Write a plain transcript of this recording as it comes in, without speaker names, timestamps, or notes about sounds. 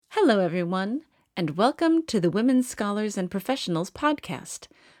Hello, everyone, and welcome to the Women Scholars and Professionals podcast.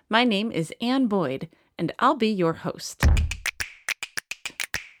 My name is Ann Boyd, and I'll be your host.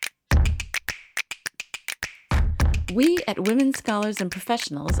 We at Women Scholars and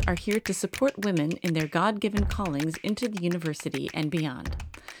Professionals are here to support women in their God-given callings into the university and beyond.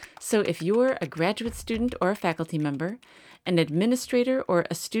 So if you're a graduate student or a faculty member, an administrator or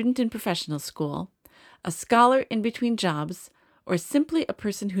a student in professional school, a scholar in between jobs, or simply a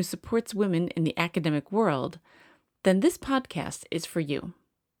person who supports women in the academic world, then this podcast is for you.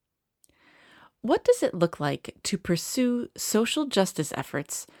 What does it look like to pursue social justice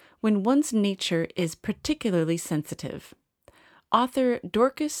efforts when one's nature is particularly sensitive? Author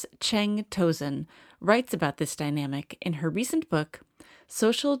Dorcas Cheng-Tozun writes about this dynamic in her recent book,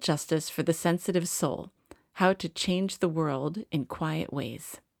 Social Justice for the Sensitive Soul: How to Change the World in Quiet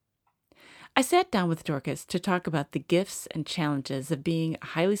Ways. I sat down with Dorcas to talk about the gifts and challenges of being a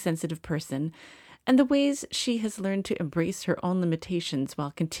highly sensitive person and the ways she has learned to embrace her own limitations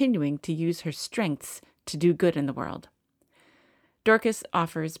while continuing to use her strengths to do good in the world. Dorcas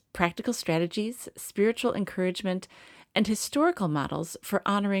offers practical strategies, spiritual encouragement, and historical models for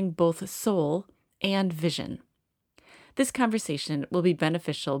honoring both soul and vision. This conversation will be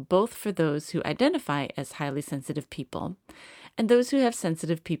beneficial both for those who identify as highly sensitive people and those who have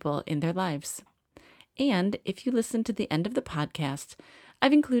sensitive people in their lives. And if you listen to the end of the podcast,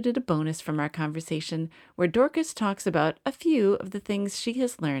 I've included a bonus from our conversation where Dorcas talks about a few of the things she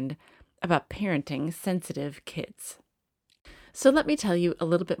has learned about parenting sensitive kids. So let me tell you a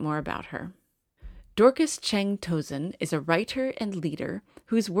little bit more about her. Dorcas Cheng-Tozun is a writer and leader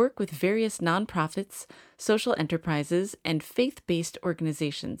whose work with various nonprofits, social enterprises, and faith-based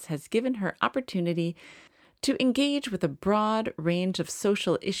organizations has given her opportunity to engage with a broad range of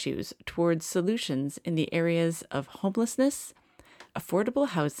social issues towards solutions in the areas of homelessness, affordable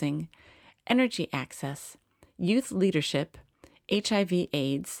housing, energy access, youth leadership,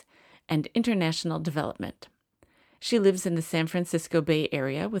 HIV/AIDS, and international development. She lives in the San Francisco Bay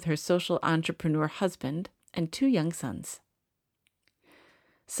Area with her social entrepreneur husband and 2 young sons.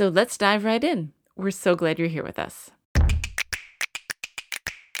 So let's dive right in. We're so glad you're here with us.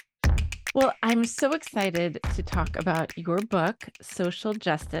 Well, I'm so excited to talk about your book, Social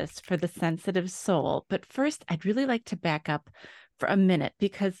Justice for the Sensitive Soul. But first, I'd really like to back up for a minute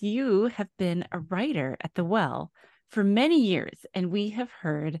because you have been a writer at The Well for many years, and we have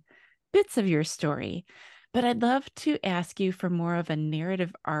heard bits of your story. But I'd love to ask you for more of a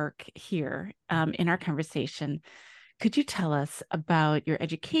narrative arc here in our conversation. Could you tell us about your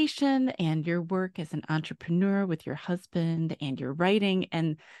education and your work as an entrepreneur with your husband and your writing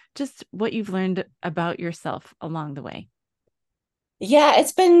and just what you've learned about yourself along the way? Yeah,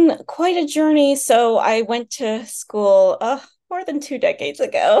 it's been quite a journey. So I went to school more than 2 decades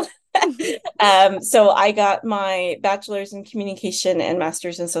ago. So I got my bachelor's in communication and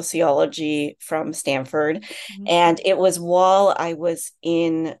master's in sociology from Stanford. Mhm. And it was while I was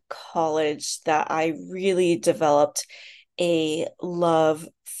in college that I really developed a love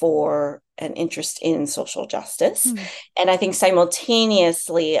for an interest in social justice. Hmm. And I think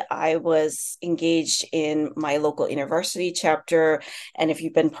simultaneously, I was engaged in my local university chapter. And if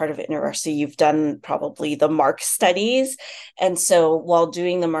you've been part of a university, you've done probably the Mark studies. And so while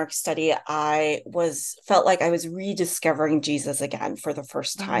doing the Mark study, I felt like I was rediscovering Jesus again for the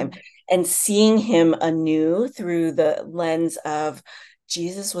first time Wow. and seeing him anew through the lens of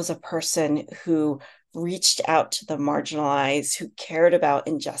Jesus was a person who reached out to the marginalized, who cared about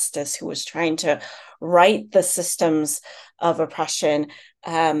injustice, who was trying to right the systems of oppression.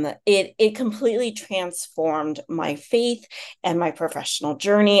 It completely transformed my faith and my professional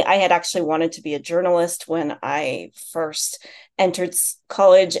journey. I had actually wanted to be a journalist when I first entered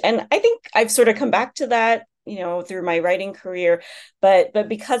college, and I think I've sort of come back to that through my writing career. But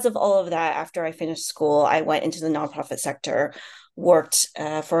because of all of that, after I finished school, I went into the nonprofit sector, worked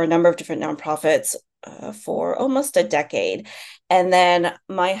for a number of different nonprofits for almost a decade. And then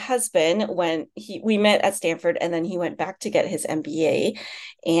my husband, when we met at Stanford, and then he went back to get his MBA.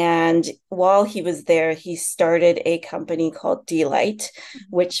 And while he was there, he started a company called D-Light,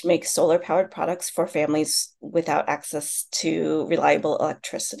 which makes solar powered products for families without access to reliable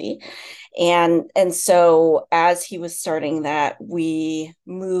electricity. And so as he was starting that, we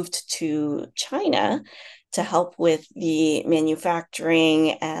moved to China to help with the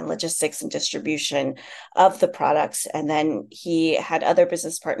manufacturing and logistics and distribution of the products. And then he had other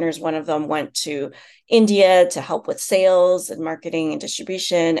business partners. One of them went to India to help with sales and marketing and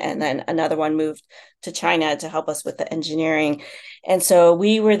distribution. And then another one moved to China to help us with the engineering. And so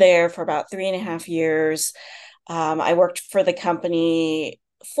we were there for about 3.5 years. I worked for the company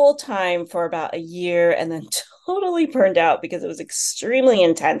full time for about a year and then totally burned out because it was extremely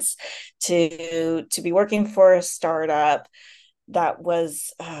intense to be working for a startup that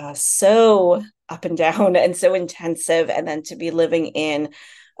was so up and down and so intensive, and then to be living in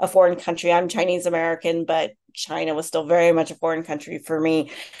a foreign country. I'm Chinese American, but China was still very much a foreign country for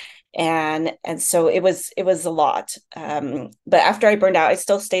me, and so it was a lot. But after I burned out, I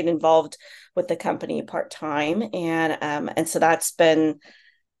still stayed involved with the company part-time, and so that's been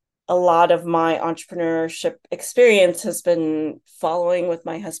a lot of my entrepreneurship experience has been following with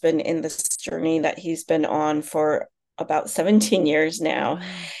my husband in this journey that he's been on for about 17 years now. Wow.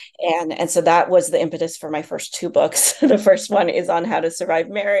 And so that was the impetus for my first two books. The first one is on how to survive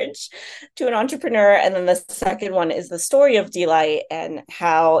marriage to an entrepreneur, and then the second one is the story of Delight and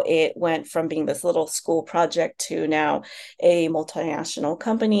how it went from being this little school project to now a multinational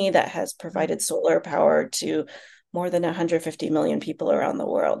company that has provided solar power to more than 150 million people around the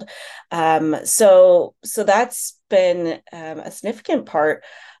world. So that's been a significant part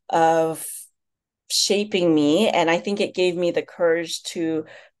of shaping me, and I think it gave me the courage to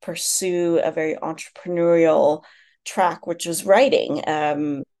pursue a very entrepreneurial track, which was writing.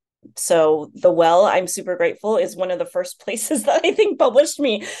 So The Well, I'm super grateful, is one of the first places that I think published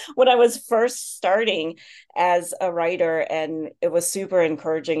me when I was first starting as a writer. And it was super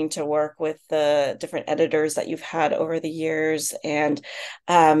encouraging to work with the different editors that you've had over the years. And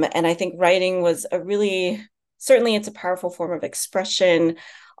I think writing was a really, certainly it's a powerful form of expression,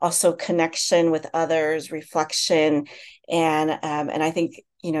 also connection with others, reflection. And I think,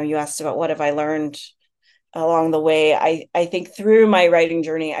 you asked about what have I learned along the way. I think through my writing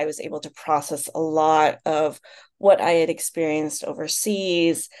journey, I was able to process a lot of what I had experienced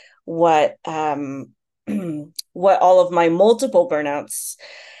overseas, what what all of my multiple burnouts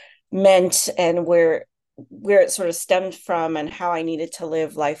meant, and where it sort of stemmed from, and how I needed to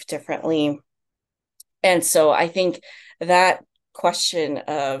live life differently. And so I think that question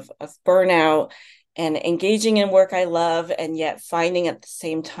of burnout and engaging in work I love, and yet finding at the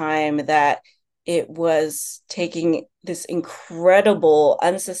same time that it was taking this incredible,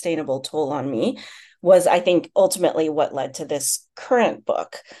 unsustainable toll on me, was, I think, ultimately what led to this current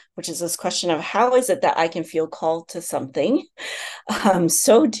book, which is this question of how is it that I can feel called to something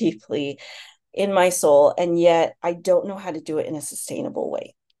so deeply in my soul, and yet I don't know how to do it in a sustainable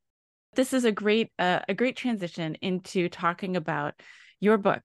way. This is a great transition into talking about your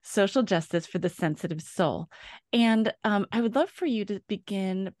book, Social Justice for the Sensitive Soul. And I would love for you to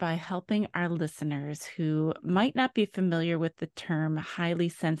begin by helping our listeners who might not be familiar with the term highly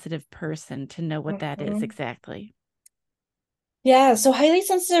sensitive person to know what that is Mhm. exactly. Yeah, so highly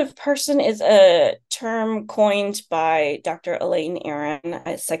sensitive person is a term coined by Dr. Elaine Aron,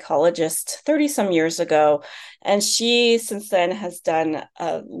 a psychologist 30 some years ago. And she since then has done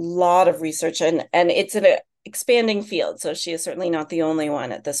a lot of research, and it's an expanding field. So she is certainly not the only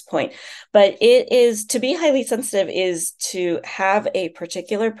one at this point. But it is, to be highly sensitive is to have a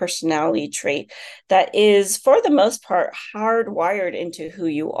particular personality trait that is, for the most part, hardwired into who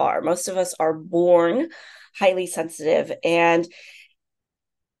you are. Most of us are born highly sensitive, and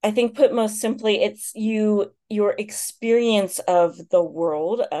I think, put most simply, it's your experience of the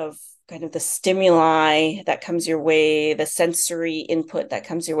world, of kind of the stimuli that comes your way, the sensory input that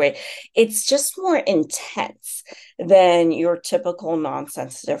comes your way. It's just more intense than your typical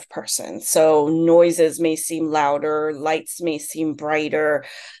non-sensitive person. So noises may seem louder, lights may seem brighter.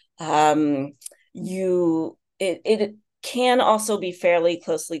 Um, it can also be fairly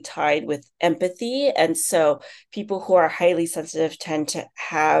closely tied with empathy. And so people who are highly sensitive tend to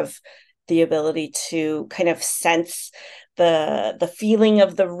have the ability to kind of sense the feeling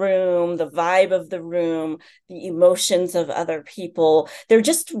of the room, the vibe of the room, the emotions of other people. They're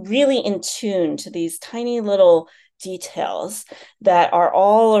just really in tune to these tiny little details that are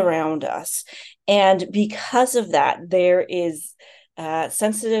all around us. And because of that, there is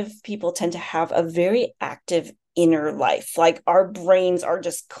sensitive people tend to have a very active inner life. Like, our brains are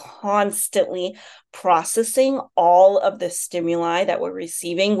just constantly processing all of the stimuli that we're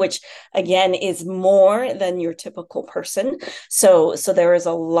receiving, which again is more than your typical person. So there is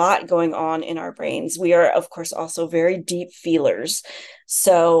a lot going on in our brains. We are, of course, also very deep feelers.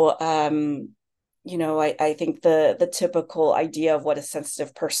 So I think the typical idea of what a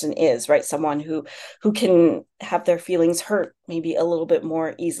sensitive person is, right? Someone who can have their feelings hurt maybe a little bit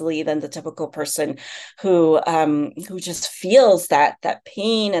more easily than the typical person, who just feels that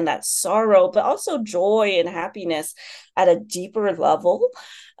pain and that sorrow, but also joy and happiness at a deeper level.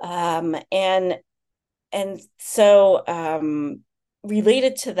 And so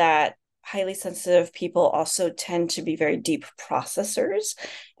related to that, highly sensitive people also tend to be very deep processors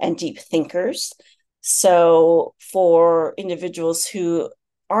and deep thinkers. So for individuals who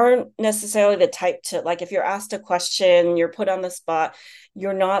aren't necessarily the type to, like, if you're asked a question, you're put on the spot,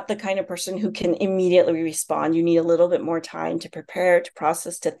 you're not the kind of person who can immediately respond. You need a little bit more time to prepare, to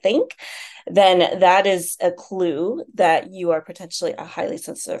process, to think. Then that is a clue that you are potentially a highly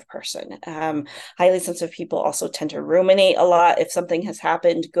sensitive person. Highly sensitive people also tend to ruminate a lot. If something has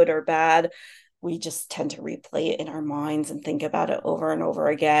happened, good or bad, we just tend to replay it in our minds and think about it over and over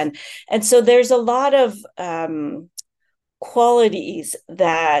again. And so there's a lot of qualities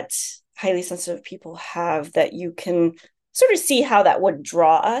that highly sensitive people have that you can sort of see how that would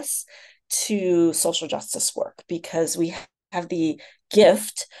draw us to social justice work, because we have the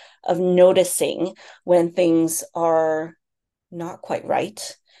gift of noticing when things are not quite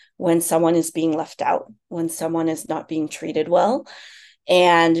right, when someone is being left out, when someone is not being treated well.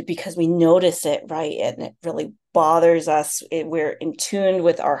 And because we notice it, right, and it really bothers us, we're in tune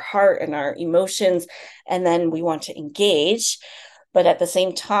with our heart and our emotions, and then we want to engage. But at the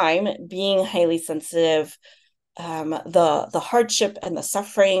same time, being highly sensitive, the hardship and the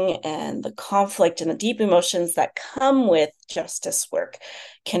suffering and the conflict and the deep emotions that come with justice work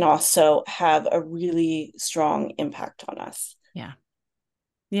can also have a really strong impact on us. Yeah.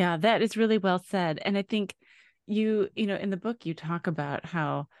 Yeah, that is really well said. And I think in the book, you talk about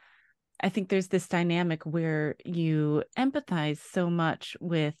how I think there's this dynamic where you empathize so much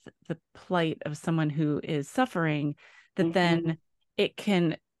with the plight of someone who is suffering that Mm-hmm. then it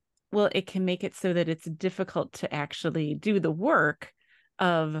can, it can make it so that it's difficult to actually do the work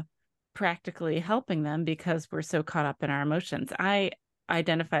of practically helping them because we're so caught up in our emotions. I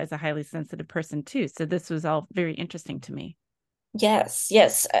identify as a highly sensitive person too. So this was all very interesting to me. Yes,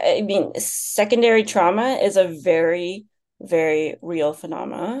 yes. I mean, secondary trauma is a very, very real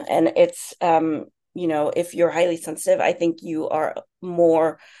phenomena. And it's, if you're highly sensitive, I think you are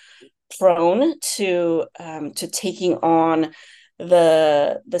more prone to taking on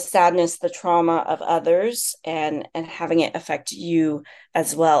the sadness, the trauma of others, and having it affect you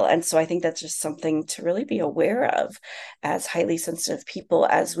as well. And so I think that's just something to really be aware of as highly sensitive people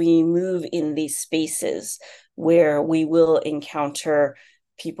as we move in these spaces where we will encounter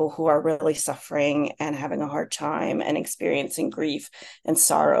people who are really suffering and having a hard time and experiencing grief and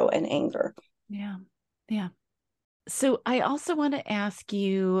sorrow and anger. Yeah. Yeah. So I also want to ask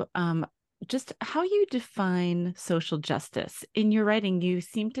you just how you define social justice. In your writing, you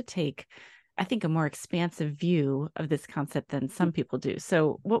seem to take, I think, a more expansive view of this concept than some people do.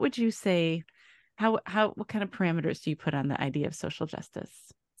 So what would you say, what kind of parameters do you put on the idea of social justice?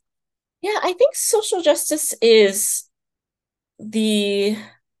 Yeah, I think social justice is the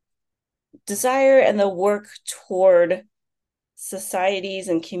desire and the work toward societies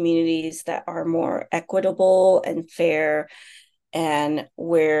and communities that are more equitable and fair, and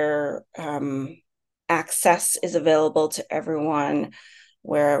where access is available to everyone,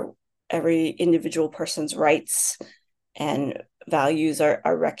 where every individual person's rights and values are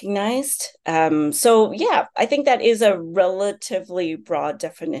recognized. So yeah, I think that is a relatively broad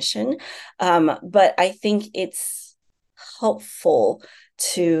definition, but I think it's helpful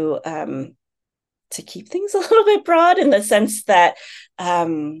to keep things a little bit broad, in the sense that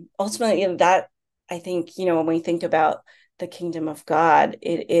ultimately, that I think, when we think about the kingdom of God,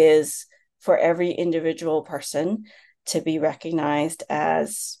 it is for every individual person to be recognized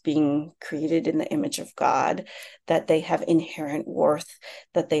as being created in the image of God, that they have inherent worth,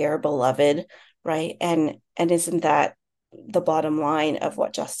 that they are beloved, right? And isn't that the bottom line of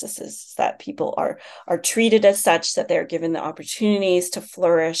what justice is, that people are treated as such, that they're given the opportunities to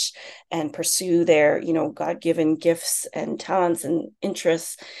flourish and pursue their God-given gifts and talents and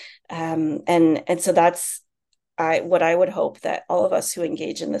interests, and so that's what I would hope that all of us who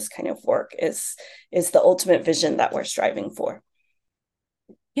engage in this kind of work is the ultimate vision that we're striving for.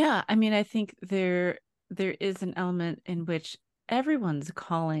 Yeah, I mean, I think there is an element in which everyone's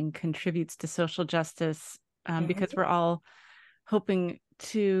calling contributes to social justice, because we're all hoping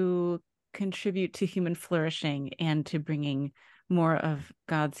to contribute to human flourishing and to bringing more of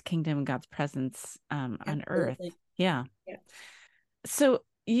God's kingdom, God's presence on earth. Absolutely. Yeah. Yeah. So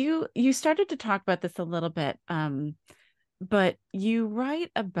you started to talk about this a little bit, but you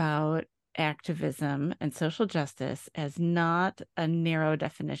write about activism and social justice as not a narrow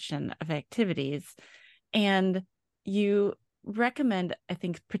definition of activities. And you recommend, I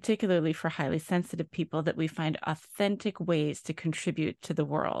think, particularly for highly sensitive people, that we find authentic ways to contribute to the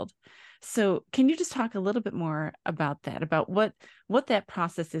world. So can you just talk a little bit more about that, about what that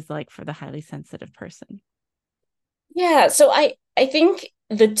process is like for the highly sensitive person? Yeah, so I think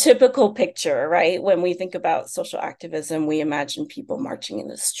the typical picture, right? When we think about social activism, we imagine people marching in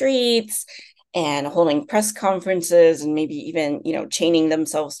the streets and holding press conferences and maybe even, chaining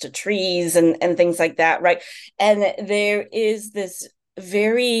themselves to trees and things like that, right? And there is this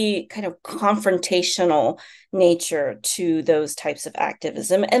very kind of confrontational nature to those types of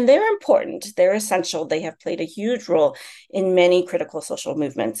activism. And they're important, they're essential, they have played a huge role in many critical social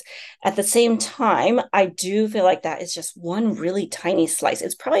movements. At the same time, I do feel like that is just one really tiny slice.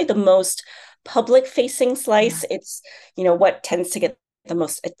 It's probably the most public facing slice. Yeah. It's, what tends to get the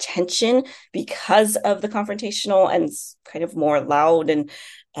most attention because of the confrontational and kind of more loud and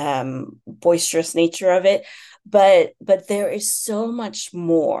boisterous nature of it. But there is so much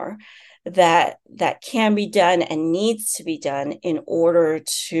more that can be done and needs to be done in order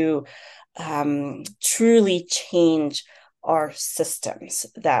to truly change our systems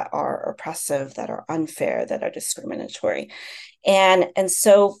that are oppressive, that are unfair, that are discriminatory. And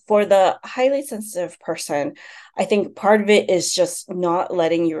so for the highly sensitive person, I think part of it is just not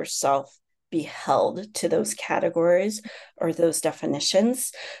letting yourself be held to those categories or those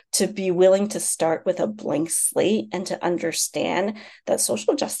definitions, to be willing to start with a blank slate and to understand that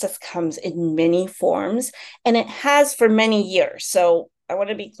social justice comes in many forms, and it has for many years. So I want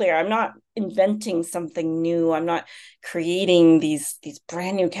to be clear, I'm not inventing something new. I'm not creating these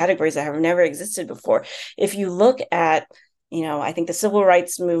brand new categories that have never existed before. If you look at, I think the civil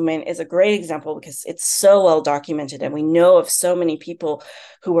rights movement is a great example because it's so well documented and we know of so many people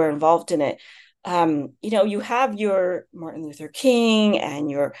who were involved in it. You have your Martin Luther King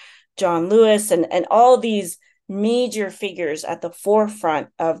and your John Lewis and all these major figures at the forefront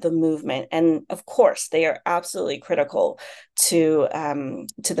of the movement. And of course, they are absolutely critical to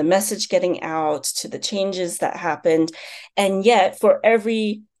the message getting out, to the changes that happened. And yet, for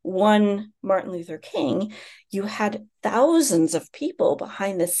every one Martin Luther King, you had thousands of people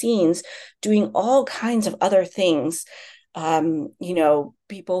behind the scenes doing all kinds of other things.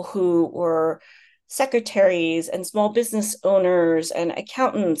 People who were secretaries and small business owners and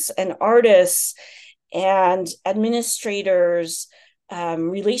accountants and artists and administrators,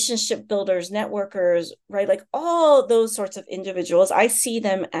 relationship builders, networkers, right? Like all those sorts of individuals, I see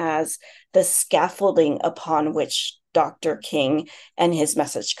them as the scaffolding upon which Dr. King and his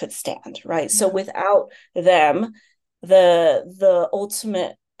message could stand, right? Yeah. So without them, the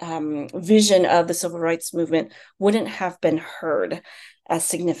ultimate vision of the civil rights movement wouldn't have been heard as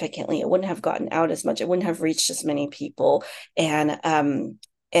significantly. It wouldn't have gotten out as much. It wouldn't have reached as many people and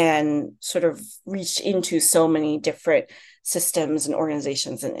sort of reached into so many different systems and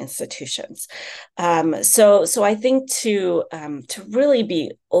organizations and institutions. So I think to really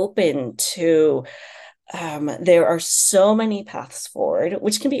be open to there are so many paths forward,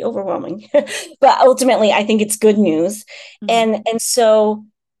 which can be overwhelming, but ultimately I think it's good news. Mm-hmm. And so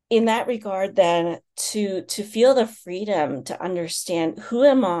in that regard, then to feel the freedom to understand, who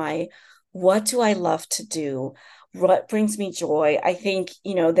am I? What do I love to do? What brings me joy? I think,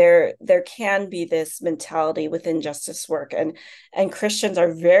 there can be this mentality within justice work, and Christians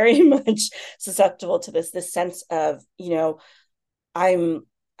are very much susceptible to this sense of,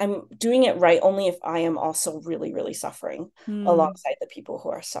 I'm doing it right only if I am also really, really suffering alongside the people who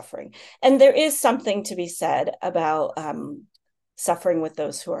are suffering. And there is something to be said about suffering with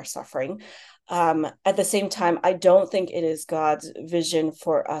those who are suffering. At the same time, I don't think it is God's vision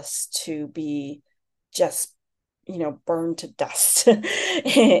for us to be just, burned to dust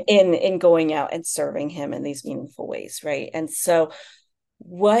in going out and serving him in these meaningful ways, right? And so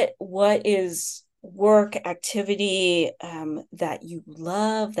what is work, activity that you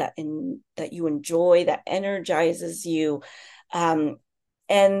love, that you enjoy, that energizes you, and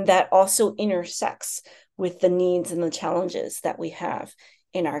that also intersects with the needs and the challenges that we have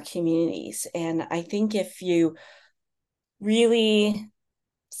in our communities. And I think if you really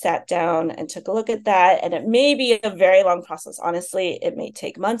sat down and took a look at that, and it may be a very long process, honestly, it may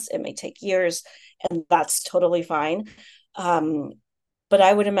take months, it may take years, and that's totally fine. But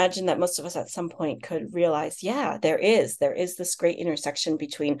I would imagine that most of us at some point could realize, yeah, there is this great intersection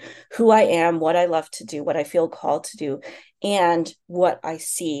between who I am, what I love to do, what I feel called to do, and what I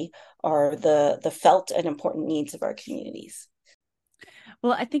see are the felt and important needs of our communities.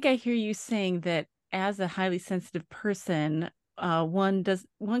 Well, I think I hear you saying that as a highly sensitive person, one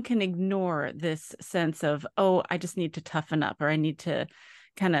can ignore this sense of, oh, I just need to toughen up, or I need to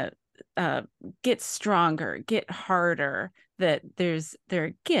kind of get stronger, get harder. That there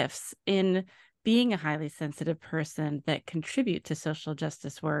are gifts in being a highly sensitive person that contribute to social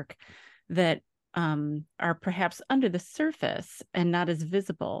justice work that are perhaps under the surface and not as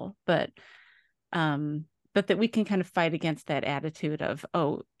visible, but but that we can kind of fight against that attitude of,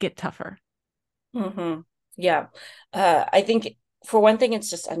 oh, get tougher. Mm-hmm. Yeah. I think for one thing, it's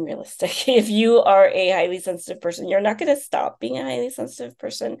just unrealistic. If you are a highly sensitive person, you're not going to stop being a highly sensitive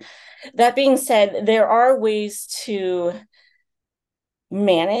person. That being said, there are ways to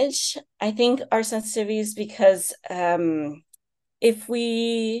manage, I think, our sensitivities because if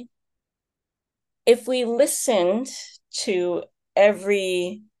we listened to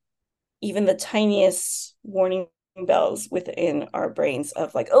every, even the tiniest warning bells within our brains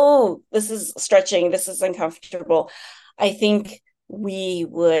of like, oh, this is stretching, this is uncomfortable, I think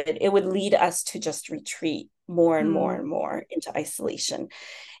it would lead us to just retreat more and more and more into isolation.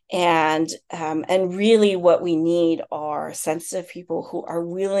 And really what we need are sensitive people who are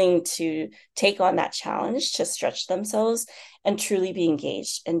willing to take on that challenge to stretch themselves and truly be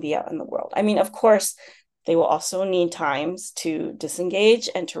engaged and be out in the world. I mean, of course, they will also need times to disengage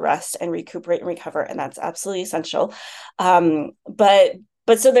and to rest and recuperate and recover, and that's absolutely essential. But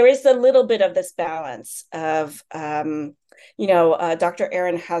so there is a little bit of this balance of, Dr.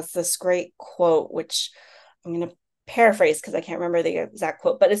 Aaron has this great quote, which I'm going to paraphrase because I can't remember the exact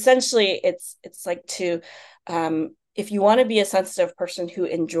quote, but essentially it's like to, if you want to be a sensitive person who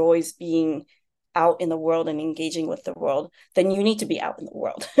enjoys being out in the world and engaging with the world, then you need to be out in the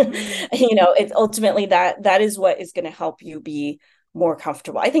world. It's ultimately that is what is going to help you be more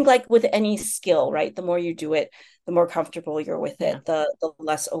comfortable. I think like with any skill, right? The more you do it, the more comfortable you're with it, the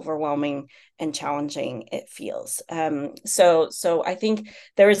less overwhelming and challenging it feels. So I think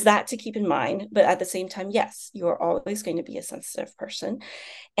there is that to keep in mind, but at the same time, yes, you're always going to be a sensitive person.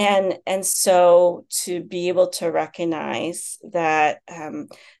 And so to be able to recognize that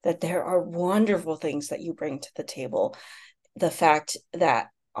there are wonderful things that you bring to the table, the fact that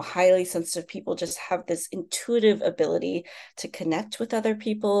highly sensitive people just have this intuitive ability to connect with other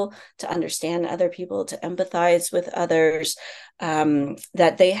people, to understand other people, to empathize with others,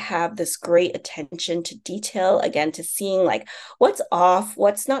 that they have this great attention to detail, again, to seeing like what's off,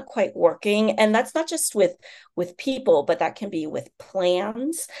 what's not quite working. And that's not just with people, but that can be with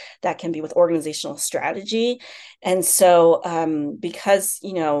plans, that can be with organizational strategy. And so because,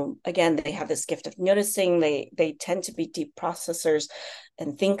 again, they have this gift of noticing, they tend to be deep processors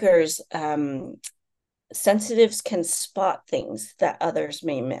and thinkers. Sensitives can spot things that others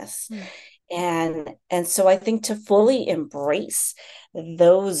may miss. And so I think to fully embrace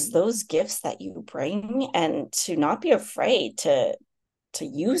those gifts that you bring, and to not be afraid to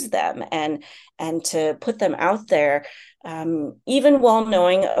use them and to put them out there, even while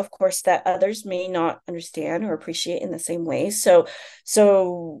knowing, of course, that others may not understand or appreciate in the same way. So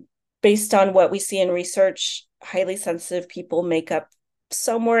based on what we see in research, highly sensitive people make up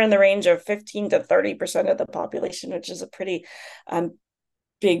somewhere in the range of 15 to 30% of the population, which is a pretty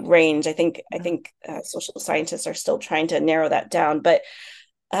big range. I think social scientists are still trying to narrow that down, but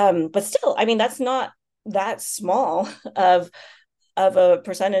still, I mean, that's not that small of a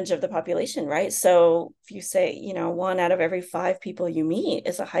percentage of the population, right? So if you say, 1 out of every 5 people you meet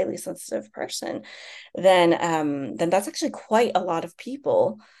is a highly sensitive person, then that's actually quite a lot of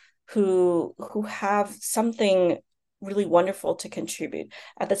people who have something really wonderful to contribute.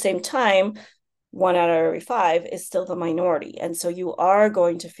 At the same time, 1 out of every 5 is still the minority. And so you are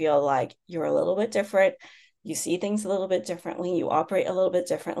going to feel like you're a little bit different. You see things a little bit differently. You operate a little bit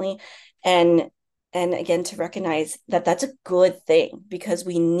differently. And again, to recognize that that's a good thing, because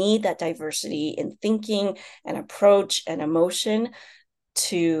we need that diversity in thinking and approach and emotion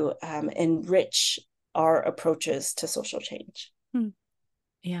to enrich our approaches to social change.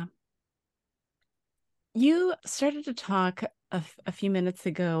 Yeah. You started to talk a few minutes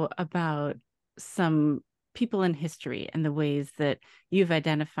ago about some people in history and the ways that you've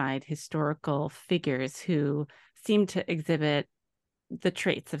identified historical figures who seem to exhibit the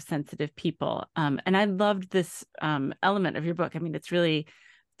traits of sensitive people. And I loved this element of your book. I mean, it's really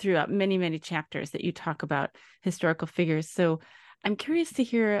throughout many, many chapters that you talk about historical figures. So I'm curious to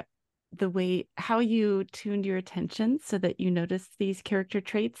hear how you tuned your attention so that you noticed these character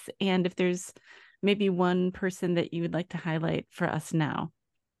traits, and if there's maybe one person that you would like to highlight for us now.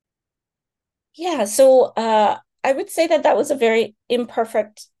 Yeah, so I would say that was a very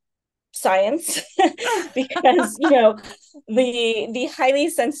imperfect science because the highly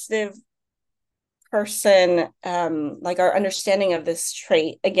sensitive person, like our understanding of this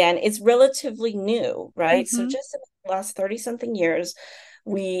trait, again, is relatively new, right? So just in the last 30 something years,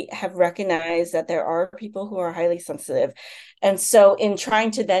 we have recognized that there are people who are highly sensitive. And so in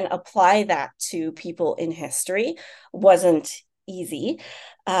trying to then apply that to people in history wasn't easy.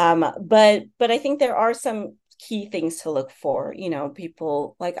 But I think there are some key things to look for.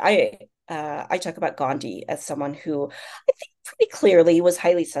 People like I talk about Gandhi as someone who I think pretty clearly was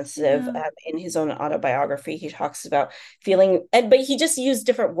highly sensitive. Yeah. In his own autobiography, he talks about feeling, but he just used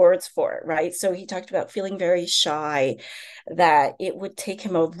different words for it, right? So he talked about feeling very shy, that it would take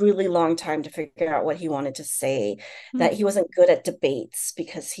him a really long time to figure out what he wanted to say, Mm. that he wasn't good at debates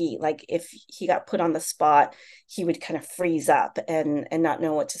because he, like, if he got put on the spot, he would kind of freeze up and not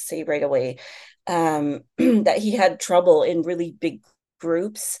know what to say right away. That he had trouble in really big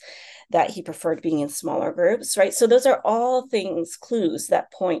groups, that he preferred being in smaller groups, right? So those are all things, clues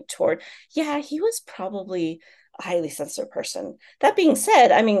that point toward, yeah, he was probably a highly sensitive person. That being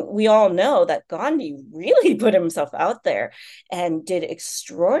said, I mean, we all know that Gandhi really put himself out there and did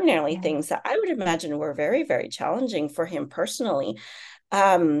extraordinary Yeah. things that I would imagine were very, very challenging for him personally.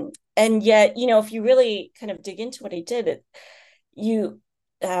 And yet, if you really kind of dig into what he did, you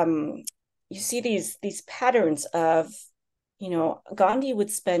um, you see these patterns of, Gandhi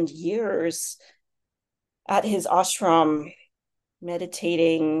would spend years at his ashram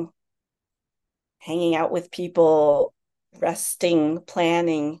meditating, hanging out with people, resting,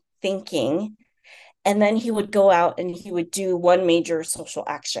 planning, thinking. And then he would go out and he would do one major social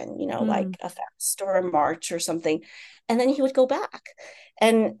action, Mm. like a fast or a march or something. And then he would go back.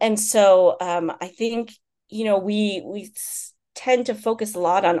 And so I think, we tend to focus a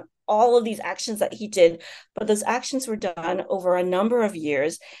lot on all of these actions that he did, but those actions were done over a number of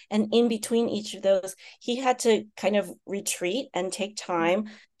years. And in between each of those, he had to kind of retreat and take time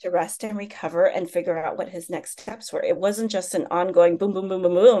to rest and recover and figure out what his next steps were. It wasn't just an ongoing boom, boom, boom,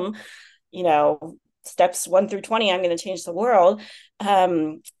 boom, boom, steps 1 through 20, I'm going to change the world.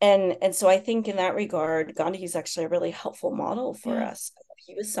 And so I think in that regard, Gandhi is actually a really helpful model for Yeah. us.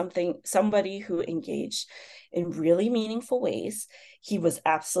 He was somebody who engaged in really meaningful ways. He was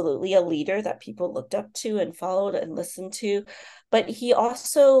absolutely a leader that people looked up to and followed and listened to, but he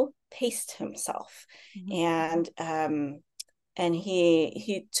also paced himself, Mhm. and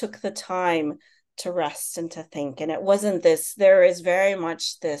he took the time to rest and to think. And it wasn't this. There is very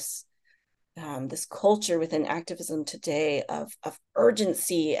much this culture within activism today of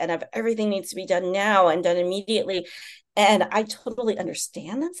urgency and of everything needs to be done now and done immediately. And I totally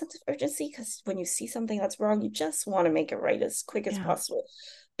understand that sense of urgency, because when you see something that's wrong, you just want to make it right as quick as Yeah. possible.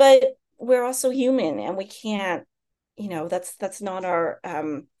 But we're also human, and we can't, that's not our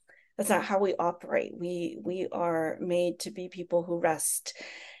that's not how we operate. We are made to be people who rest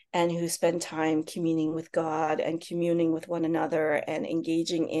and who spend time communing with God and communing with one another and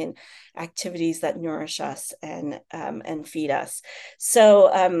engaging in activities that nourish us and feed us.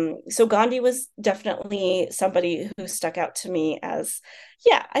 So Gandhi was definitely somebody who stuck out to me as,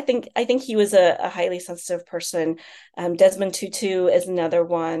 yeah, I think he was a highly sensitive person. Desmond Tutu is another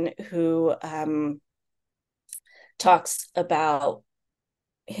one who talks about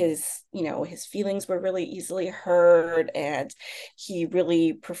his feelings were really easily hurt, and he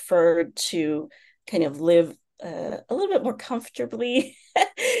really preferred to kind of live a little bit more comfortably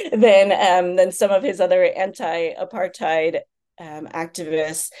than some of his other anti-apartheid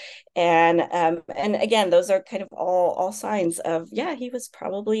activists. And again, those are kind of all signs of, yeah, he was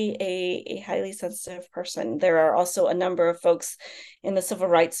probably a highly sensitive person. There are also a number of folks in the civil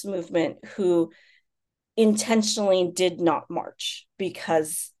rights movement who intentionally did not march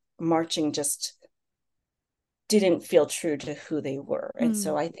because marching just didn't feel true to who they were. And Mm.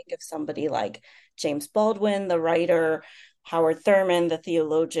 so I think of somebody like James Baldwin, the writer, Howard Thurman, the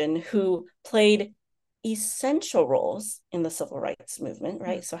theologian, who played essential roles in the civil rights movement, Mm.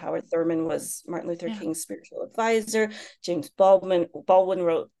 right? So Howard Thurman was Martin Luther Yeah. King's spiritual advisor. James Baldwin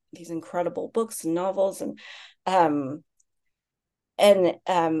wrote these incredible books and novels, um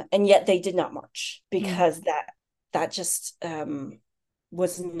and yet they did not march Mm. because that just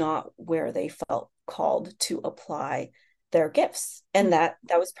was not where they felt called to apply their gifts, Mm. and that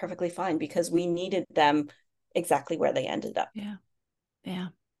was perfectly fine because we needed them exactly where they ended up. Yeah. Yeah.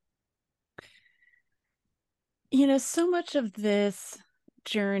 So much of this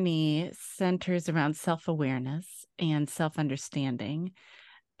journey centers around self-awareness and self-understanding.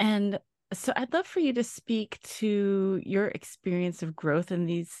 And so I'd love for you to speak to your experience of growth in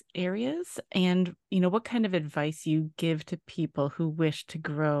these areas and, what kind of advice you give to people who wish to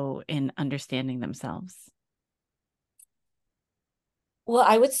grow in understanding themselves. Well,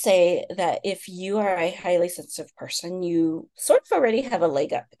 I would say that if you are a highly sensitive person, you sort of already have a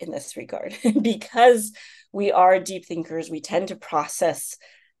leg up in this regard because we are deep thinkers. We tend to process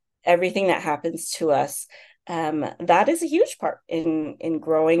everything that happens to us. That is a huge part in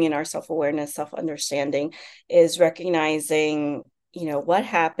growing in our self-awareness, self-understanding, is recognizing what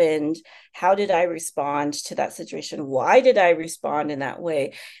happened? How did I respond to that situation? Why did I respond in that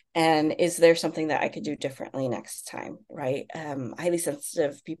way? And is there something that I could do differently next time? Right. Highly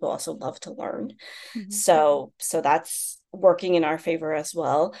sensitive people also love to learn. Mhm. So that's working in our favor as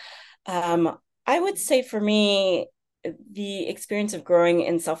well. I would say for me, the experience of growing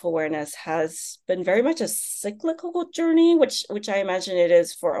in self-awareness has been very much a cyclical journey, which I imagine it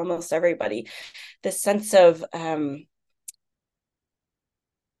is for almost everybody. This sense of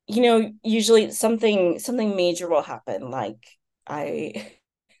usually something major will happen, like I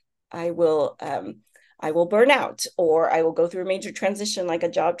I will I will burn out, or I will go through a major transition like a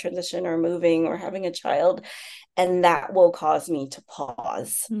job transition or moving or having a child, and that will cause me to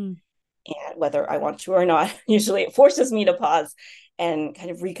pause. Mm. And whether I want to or not, usually it forces me to pause and kind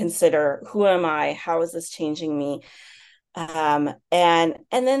of reconsider, who am I? How is this changing me? And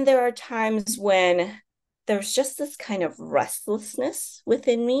then there are times when there's just this kind of restlessness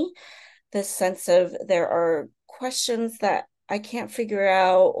within me, this sense of there are questions that I can't figure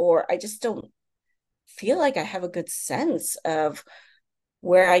out, or I just don't feel like I have a good sense of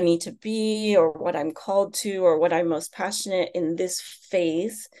where I need to be, or what I'm called to, or what I'm most passionate in this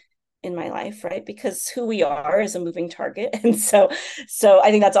phase in my life, right? Because who we are is a moving target. And so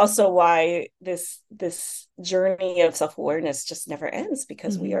I think that's also why this journey of self-awareness just never ends,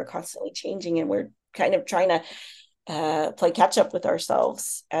 because we Mhm. are constantly changing, and we're kind of trying to play catch up with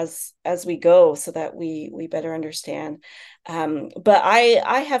ourselves as we go, so that we better understand. But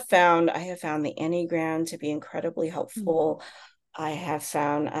I have found the Enneagram to be incredibly Mhm. helpful. I have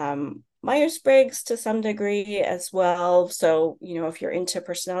found Myers-Briggs to some degree as well. So, if you're into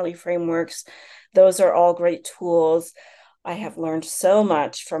personality frameworks, those are all great tools. I have learned so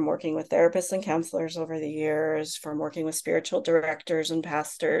much from working with therapists and counselors over the years, from working with spiritual directors and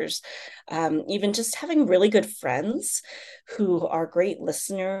pastors, even just having really good friends who are great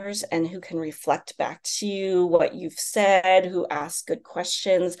listeners and who can reflect back to you what you've said, who ask good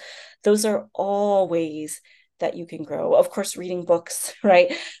questions. Those are all ways that you can grow. Of course, reading books,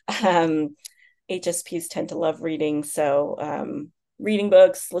 right? Um, HSPs tend to love reading. So, reading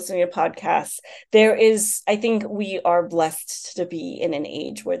books, listening to podcasts. I think we are blessed to be in an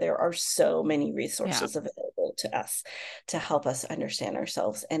age where there are so many Yeah. resources available to us to help us understand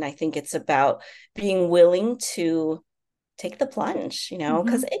ourselves. And I think it's about being willing to take the plunge,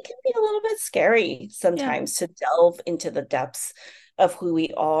 because Mhm. it can be a little bit scary Yeah. sometimes to delve into the depths of who we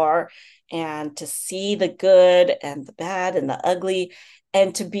are, and to see the good and the bad and the ugly,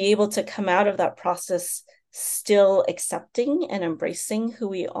 and to be able to come out of that process still accepting and embracing who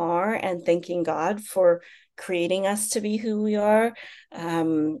we are, and thanking God for creating us to be who we are,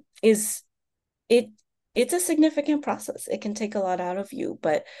 is it it's a significant process. It can take a lot out of you,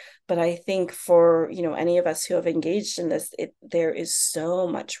 but I think for any of us who have engaged in this, there is so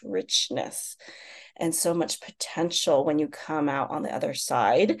much richness and so much potential when you come out on the other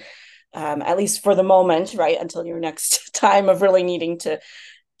side, at least for the moment, right, until your next time of really needing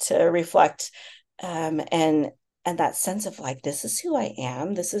to reflect, and that sense of like, this is who I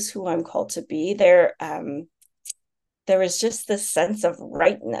am, this is who I'm called to be. There is just this sense of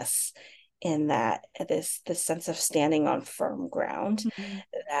rightness in that, this sense of standing on firm ground,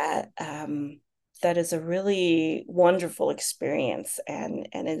 Mhm. that is a really wonderful experience, and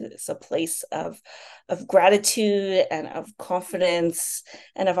it's a place of gratitude and of confidence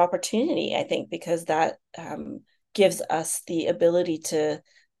and of opportunity, I think, because that gives us the ability to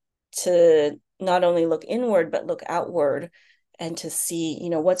not only look inward but look outward, and to see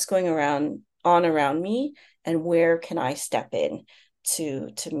what's going on around me, and where can I step in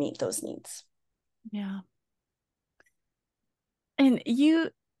to meet those needs. Yeah. And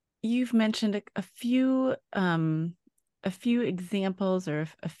you've mentioned a few examples, or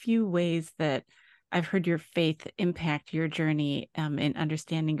a few ways that I've heard your faith impact your journey in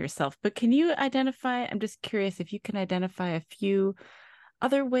understanding yourself. But can you identify, I'm just curious if you can identify a few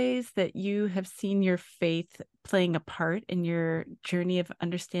other ways that you have seen your faith playing a part in your journey of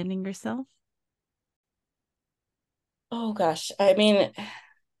understanding yourself? Oh gosh, I mean,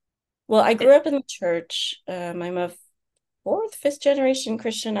 well, I It, grew up in the church. I'm a fourth, fifth generation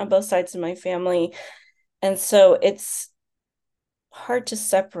Christian on both sides of my family, and so it's hard to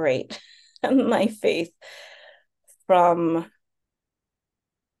separate my faith from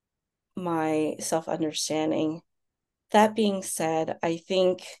my self understanding. That being said, I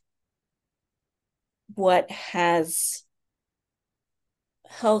think what has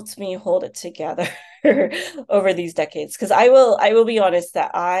helped me hold it together over these decades, because I will be honest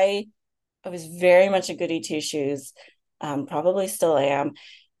that I was very much a goody two shoes, probably still am,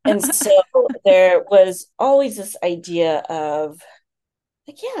 and so there was always this idea of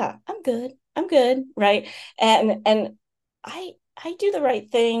like, yeah, I'm good, right? And I do the right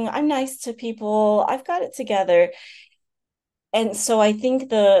thing. I'm nice to people. I've got it together. And so I think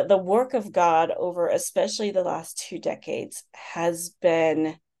the work of God over especially the last 2 decades has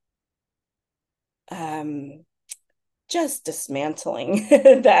been um just dismantling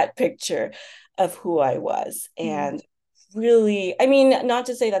that picture of who I was. Mm. And really, I mean, not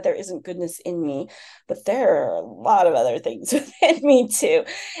to say that there isn't goodness in me, but there are a lot of other things within me too.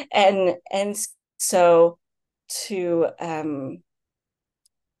 And so to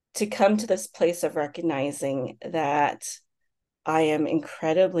to come to this place of recognizing that I am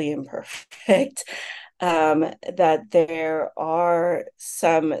incredibly imperfect, that there are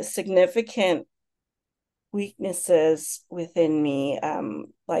some significant weaknesses within me,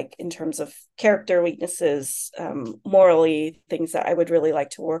 like in terms of character weaknesses, morally, things that I would really like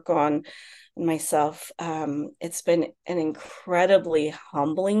to work on in myself. It's been an incredibly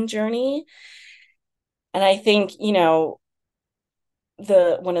humbling journey. And I think,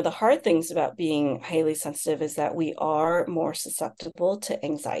 the one of the hard things about being highly sensitive is that we are more susceptible to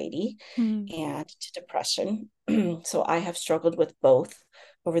anxiety Mm. and to depression. So I have struggled with both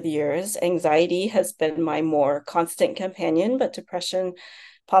over the years. Anxiety has been my more constant companion, but depression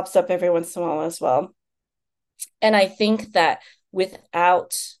pops up every once in a while as well. And I think that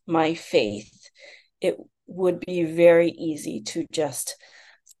without my faith, it would be very easy to just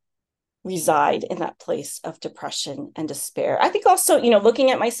reside in that place of depression and despair. I think also, looking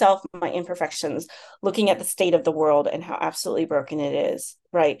at myself, my imperfections, looking at the state of the world and how absolutely broken it is,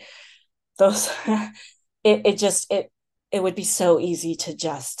 right? Those it would be so easy to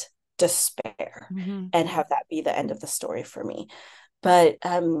just despair Mm-hmm. and have that be the end of the story for me. But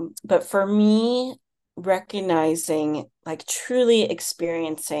for me, recognizing, like, truly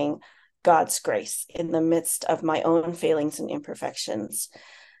experiencing God's grace in the midst of my own failings and imperfections,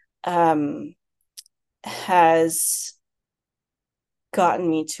 um has gotten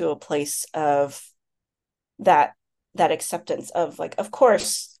me to a place of that acceptance of, like, of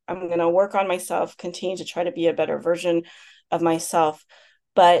course I'm going to work on myself, continue to try to be a better version of myself,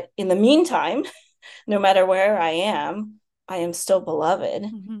 but in the meantime, no matter where I am still beloved,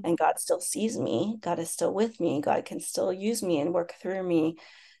 Mm-hmm. and God still sees me. God is still with me. God can still use me and work through me.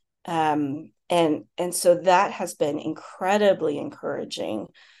 And so that has been incredibly encouraging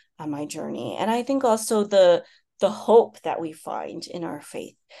on my journey. And I think also the hope that we find in our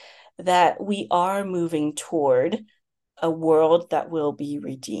faith, that we are moving toward a world that will be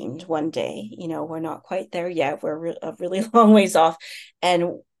redeemed one day. We're not quite there yet. We're a really long ways off.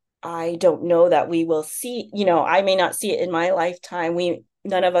 And I don't know that we will see, I may not see it in my lifetime.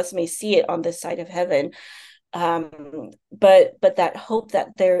 None of us may see it on this side of heaven. But that hope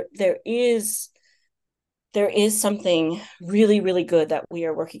that there is something really, really good that we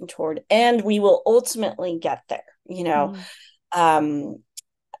are working toward, and we will ultimately get there. Mm-hmm. Um,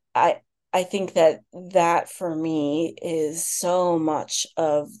 I I think that for me is so much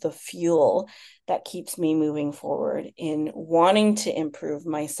of the fuel that keeps me moving forward in wanting to improve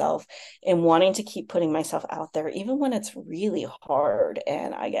myself and wanting to keep putting myself out there, even when it's really hard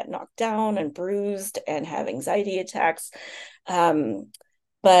and I get knocked down and bruised and have anxiety attacks. Um,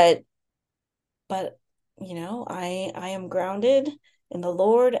 but but I am grounded in the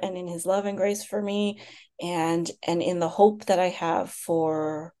Lord and in his love and grace for me, and in the hope that I have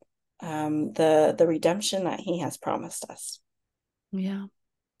for the redemption that he has promised us. Yeah.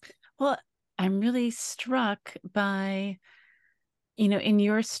 Well, I'm really struck by, in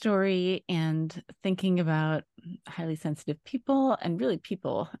your story and thinking about highly sensitive people and really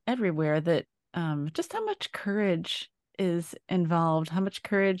people everywhere, that just how much courage is involved, how much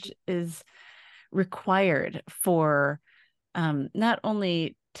courage is required for not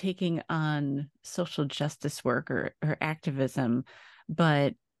only taking on social justice work or activism,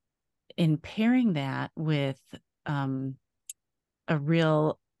 but in pairing that with um, a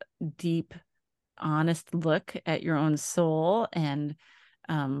real deep, honest look at your own soul and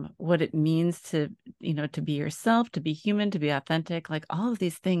what it means to be yourself, to be human, to be authentic. Like, all of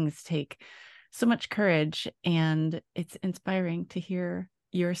these things take so much courage, and it's inspiring to hear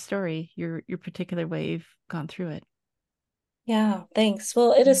your story, your particular way you've gone through it. Yeah, thanks.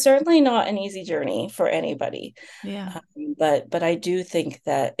 Well, it is certainly not an easy journey for anybody. Yeah. But I do think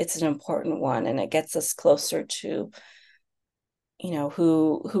that it's an important one, and it gets us closer to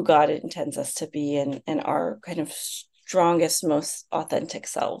who God intends us to be, and our kind of strongest, most authentic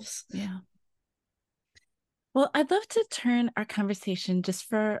selves. Yeah. Well, I'd love to turn our conversation just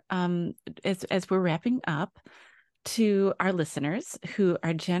for as we're wrapping up, to our listeners who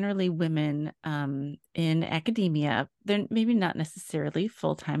are generally women in academia. They're maybe not necessarily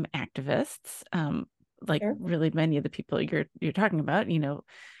full-time activists, like Sure. really many of the people you're talking about. You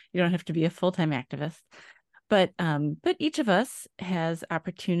don't have to be a full-time activist, but each of us has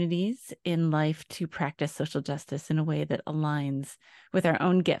opportunities in life to practice social justice in a way that aligns with our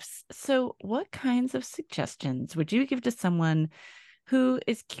own gifts. So, what kinds of suggestions would you give to someone who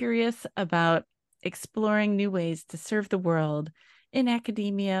is curious about exploring new ways to serve the world in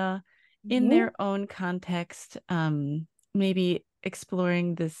academia, in Mhm. their own context, maybe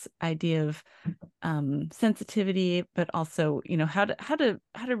exploring this idea of sensitivity, but also, how to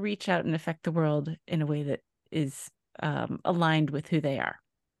reach out and affect the world in a way that is aligned with who they are.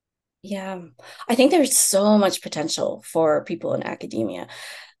 Yeah, I think there's so much potential for people in academia.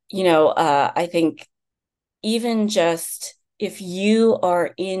 I think even just if you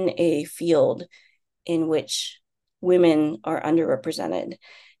are in a field in which women are underrepresented,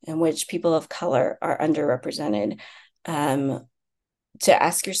 in which people of color are underrepresented, um, to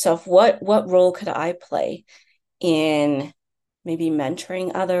ask yourself what role could I play in maybe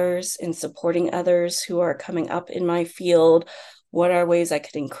mentoring others, in supporting others who are coming up in my field. What are ways I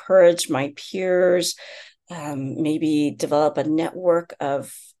could encourage my peers, maybe develop a network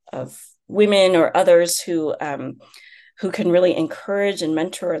of women or others who can really encourage and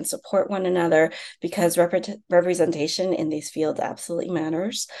mentor and support one another, because representation in these fields absolutely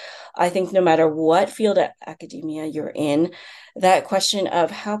matters. I think no matter what field of academia you're in, that question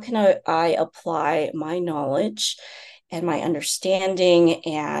of how can I apply my knowledge and my understanding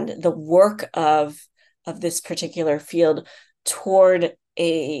and the work of this particular field toward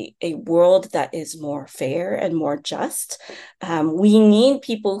a world that is more fair and more just. We need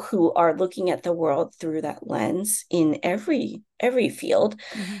people who are looking at the world through that lens in every field.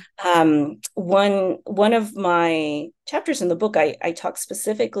 Mhm. One of my chapters in the book, I talk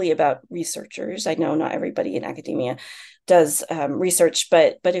specifically about researchers. I know not everybody in academia does research,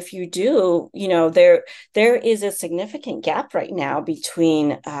 but if you do, there is a significant gap right now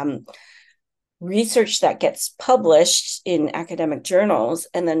between research that gets published in academic journals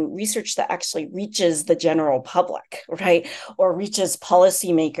and then research that actually reaches the general public, right? Or reaches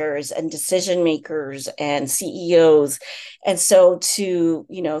policymakers and decision makers and CEOs. And so to,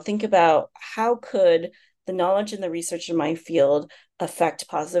 think about how could the knowledge and the research in my field affect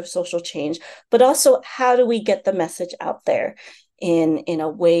positive social change, but also how do we get the message out there in a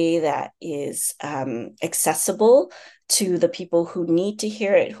way that is accessible to the people who need to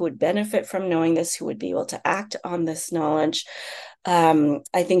hear it, who would benefit from knowing this, who would be able to act on this knowledge.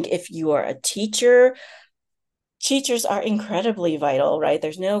 I think if you are a teacher, teachers are incredibly vital, right?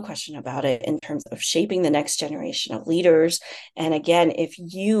 There's no question about it in terms of shaping the next generation of leaders. And again, if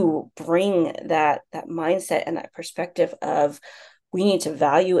you bring that mindset and that perspective of we need to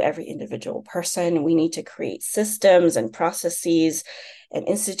value every individual person. We need to create systems and processes and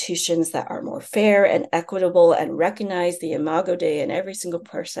institutions that are more fair and equitable and recognize the imago Dei in every single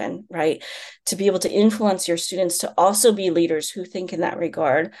person, right? To be able to influence your students to also be leaders who think in that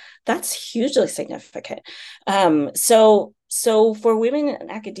regard, that's hugely significant. So for women in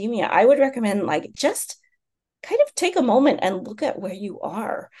academia, I would recommend just kind of take a moment and look at where you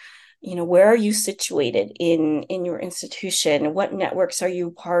are. Where are you situated in your institution? What networks are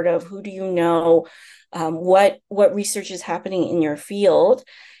you part of? Who do you know? What research is happening in your field?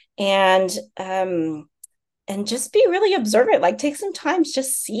 And and just be really observant. Take some time to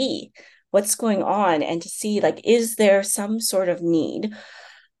just see what's going on and to see is there some sort of need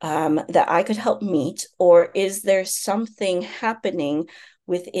that I could help meet, or is there something happening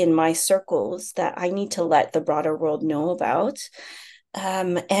within my circles that I need to let the broader world know about?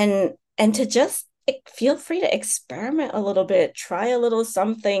 And to just feel free to experiment a little bit, try a little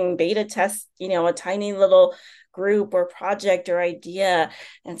something, beta test, a tiny little group or project or idea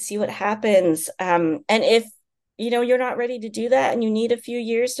and see what happens. And if you're not ready to do that and you need a few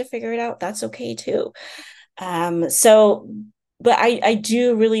years to figure it out, that's okay too. So but I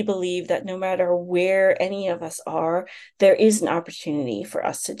do really believe that no matter where any of us are, there is an opportunity for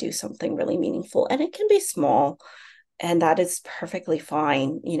us to do something really meaningful. And it can be small, and that is perfectly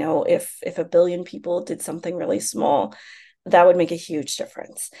fine. If a billion people did something really small, that would make a huge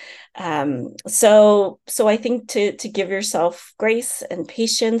difference. So I think to give yourself grace and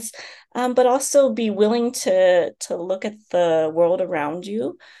patience, but also be willing to look at the world around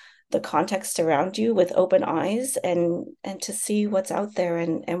you, the context around you with open eyes, and to see what's out there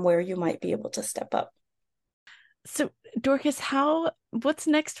and where you might be able to step up. So, Dorcas, what's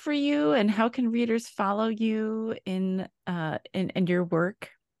next for you, and how can readers follow you in your work?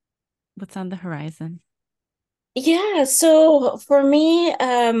 What's on the horizon? Yeah, so for me,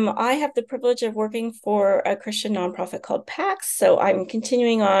 I have the privilege of working for a Christian nonprofit called PAX. So I'm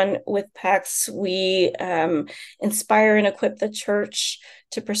continuing on with PAX. We inspire and equip the church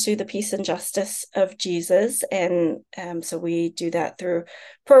to pursue the peace and justice of Jesus. And so we do that through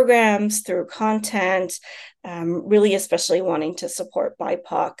programs, through content, really, especially wanting to support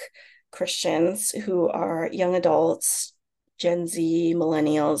BIPOC Christians who are young adults, Gen Z,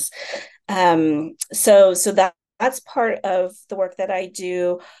 millennials. So that's part of the work that I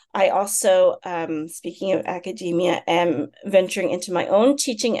do. I also, speaking of academia, am venturing into my own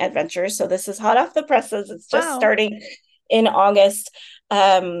teaching adventure. So this is hot off the presses. It's just Wow. starting in August,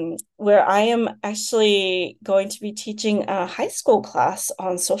 where I am actually going to be teaching a high school class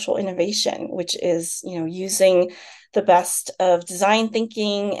on social innovation, which is, using the best of design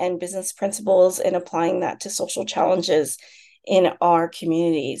thinking and business principles and applying that to social challenges in our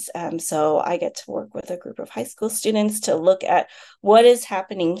communities. So I get to work with a group of high school students to look at what is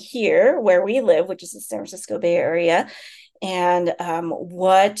happening here where we live, which is the San Francisco Bay Area, and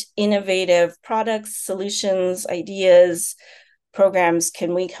what innovative products, solutions, ideas, programs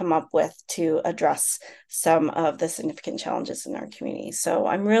can we come up with to address some of the significant challenges in our community. So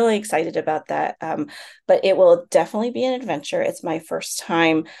I'm really excited about that. But it will definitely be an adventure. It's my first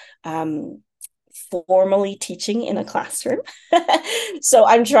time formally teaching in a classroom. So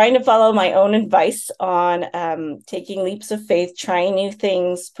I'm trying to follow my own advice on taking leaps of faith, trying new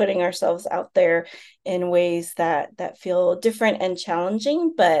things, putting ourselves out there in ways that feel different and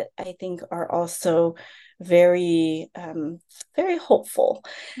challenging, but I think are also very hopeful.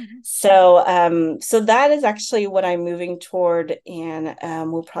 Mhm. So that is actually what I'm moving toward, and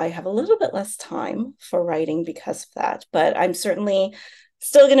we'll probably have a little bit less time for writing because of that. But I'm certainly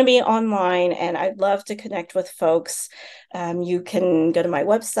still going to be online, and I'd love to connect with folks. You can go to my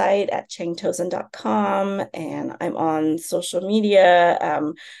website at cheng-tozun.com, and I'm on social media,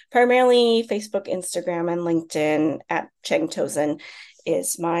 primarily Facebook, Instagram, and LinkedIn at Cheng-Tozun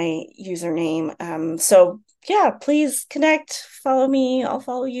is my username. So yeah, please connect, follow me, I'll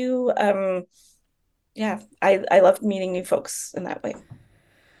follow you. Yeah, I love meeting new folks in that way.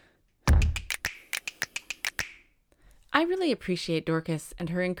 I really appreciate Dorcas and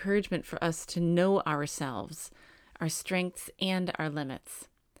her encouragement for us to know ourselves, our strengths, and our limits.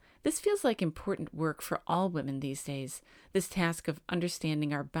 This feels like important work for all women these days, this task of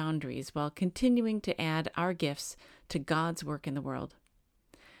understanding our boundaries while continuing to add our gifts to God's work in the world.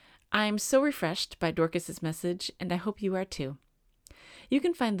 I'm so refreshed by Dorcas's message, and I hope you are too. You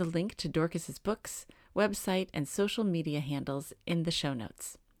can find the link to Dorcas's books, website, and social media handles in the show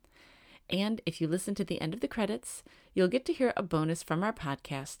notes. And if you listen to the end of the credits, you'll get to hear a bonus from our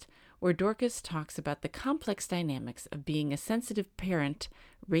podcast where Dorcas talks about the complex dynamics of being a sensitive parent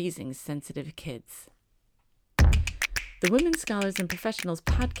raising sensitive kids. The Women Scholars and Professionals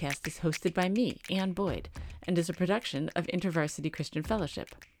podcast is hosted by me, Ann Boyd, and is a production of InterVarsity Christian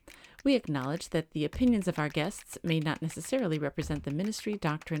Fellowship. We acknowledge that the opinions of our guests may not necessarily represent the ministry,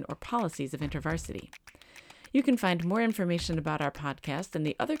 doctrine, or policies of InterVarsity. You can find more information about our podcast and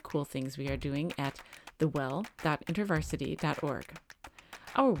the other cool things we are doing at thewell.intervarsity.org.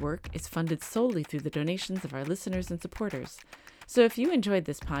 Our work is funded solely through the donations of our listeners and supporters. So if you enjoyed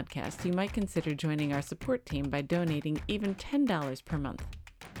this podcast, you might consider joining our support team by donating even $10 per month.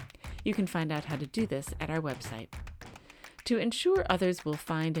 You can find out how to do this at our website. To ensure others will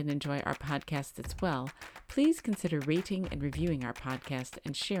find and enjoy our podcast as well, please consider rating and reviewing our podcast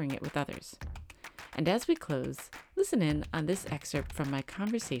and sharing it with others. And as we close, listen in on this excerpt from my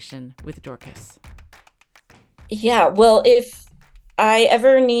conversation with Dorcas. Yeah, well, if I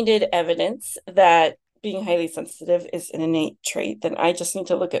ever needed evidence that being highly sensitive is an innate trait, then I just need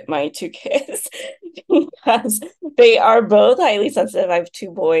to look at my two kids because they are both highly sensitive. I have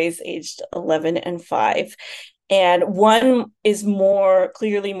two boys aged 11 and 5. And one is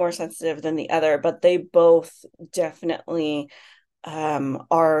clearly more sensitive than the other, but they both definitely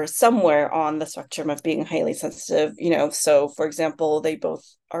are somewhere on the spectrum of being highly sensitive. So for example, they both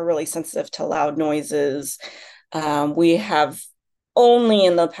are really sensitive to loud noises. We have only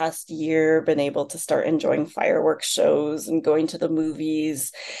in the past year been able to start enjoying fireworks shows and going to the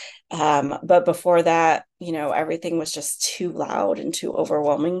movies. But before that, everything was just too loud and too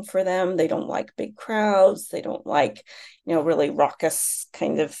overwhelming for them. They don't like big crowds. They don't like, really raucous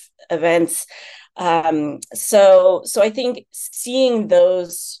kind of events. So I think seeing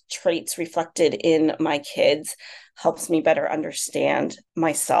those traits reflected in my kids helps me better understand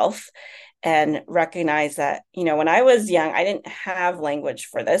myself and recognize that, when I was young, I didn't have language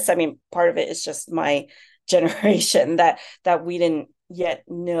for this. I mean, part of it is just my generation that we didn't yet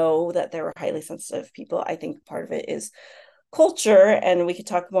know that they were highly sensitive people. I think part of it is culture, and we could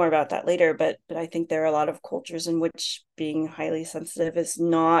talk more about that later, but I think there are a lot of cultures in which being highly sensitive is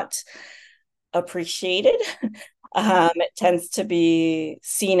not appreciated. It tends to be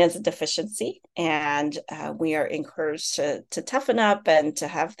seen as a deficiency, and we are encouraged to toughen up and to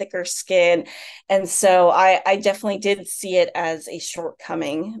have thicker skin. And so I definitely did see it as a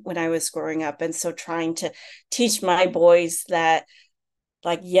shortcoming when I was growing up. And so trying to teach my boys that,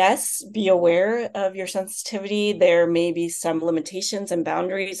 like, yes, be aware of your sensitivity. There may be some limitations and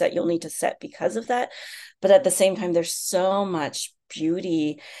boundaries that you'll need to set because of that. But at the same time, there's so much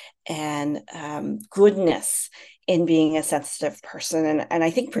beauty and goodness in being a sensitive person. And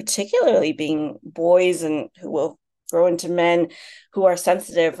I think particularly being boys and who will grow into men who are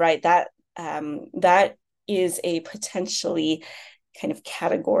sensitive, right? That is a potentially kind of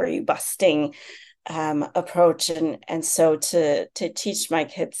category busting approach, and so to teach my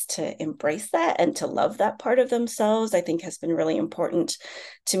kids to embrace that and to love that part of themselves, I think has been really important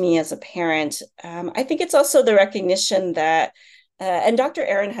to me as a parent. I think it's also the recognition that and Dr.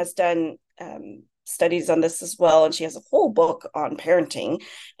 Erin has done studies on this as well, and she has a whole book on parenting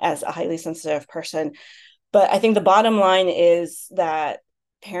as a highly sensitive person. But I think the bottom line is that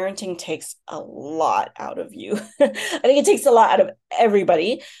parenting takes a lot out of you. I think it takes a lot out of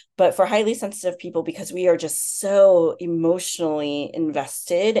everybody, but for highly sensitive people, because we are just so emotionally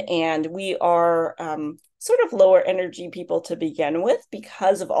invested, and we are sort of lower energy people to begin with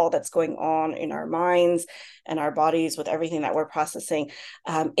because of all that's going on in our minds and our bodies with everything that we're processing.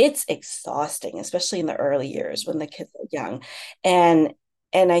 It's exhausting, especially in the early years when the kids are young. And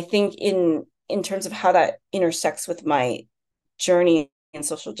I think in terms of how that intersects with my journey in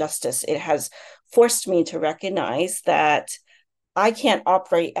social justice, it has forced me to recognize that I can't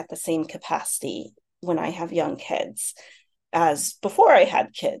operate at the same capacity when I have young kids as before I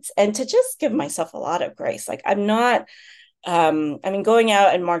had kids, and to just give myself a lot of grace. Like, I'm not, I mean, going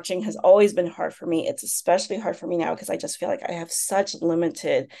out and marching has always been hard for me. It's especially hard for me now because I just feel like I have such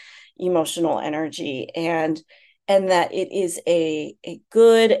limited emotional energy, and that it is a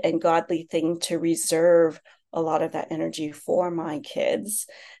good and godly thing to reserve a lot of that energy for my kids,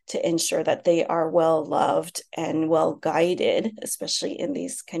 to ensure that they are well loved and well guided, especially in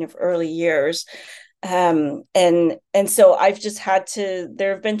these kind of early years. And so I've just had to,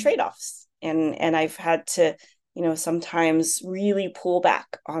 there have been trade-offs, and I've had to, sometimes really pull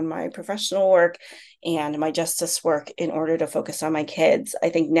back on my professional work and my justice work in order to focus on my kids. I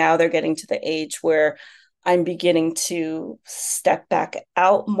think now they're getting to the age where I'm beginning to step back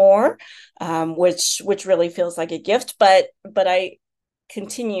out more, which really feels like a gift. But I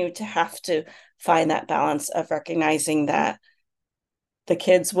continue to have to find that balance of recognizing that the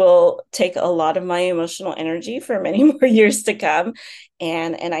kids will take a lot of my emotional energy for many more years to come,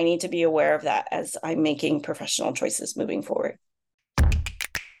 and I need to be aware of that as I'm making professional choices moving forward.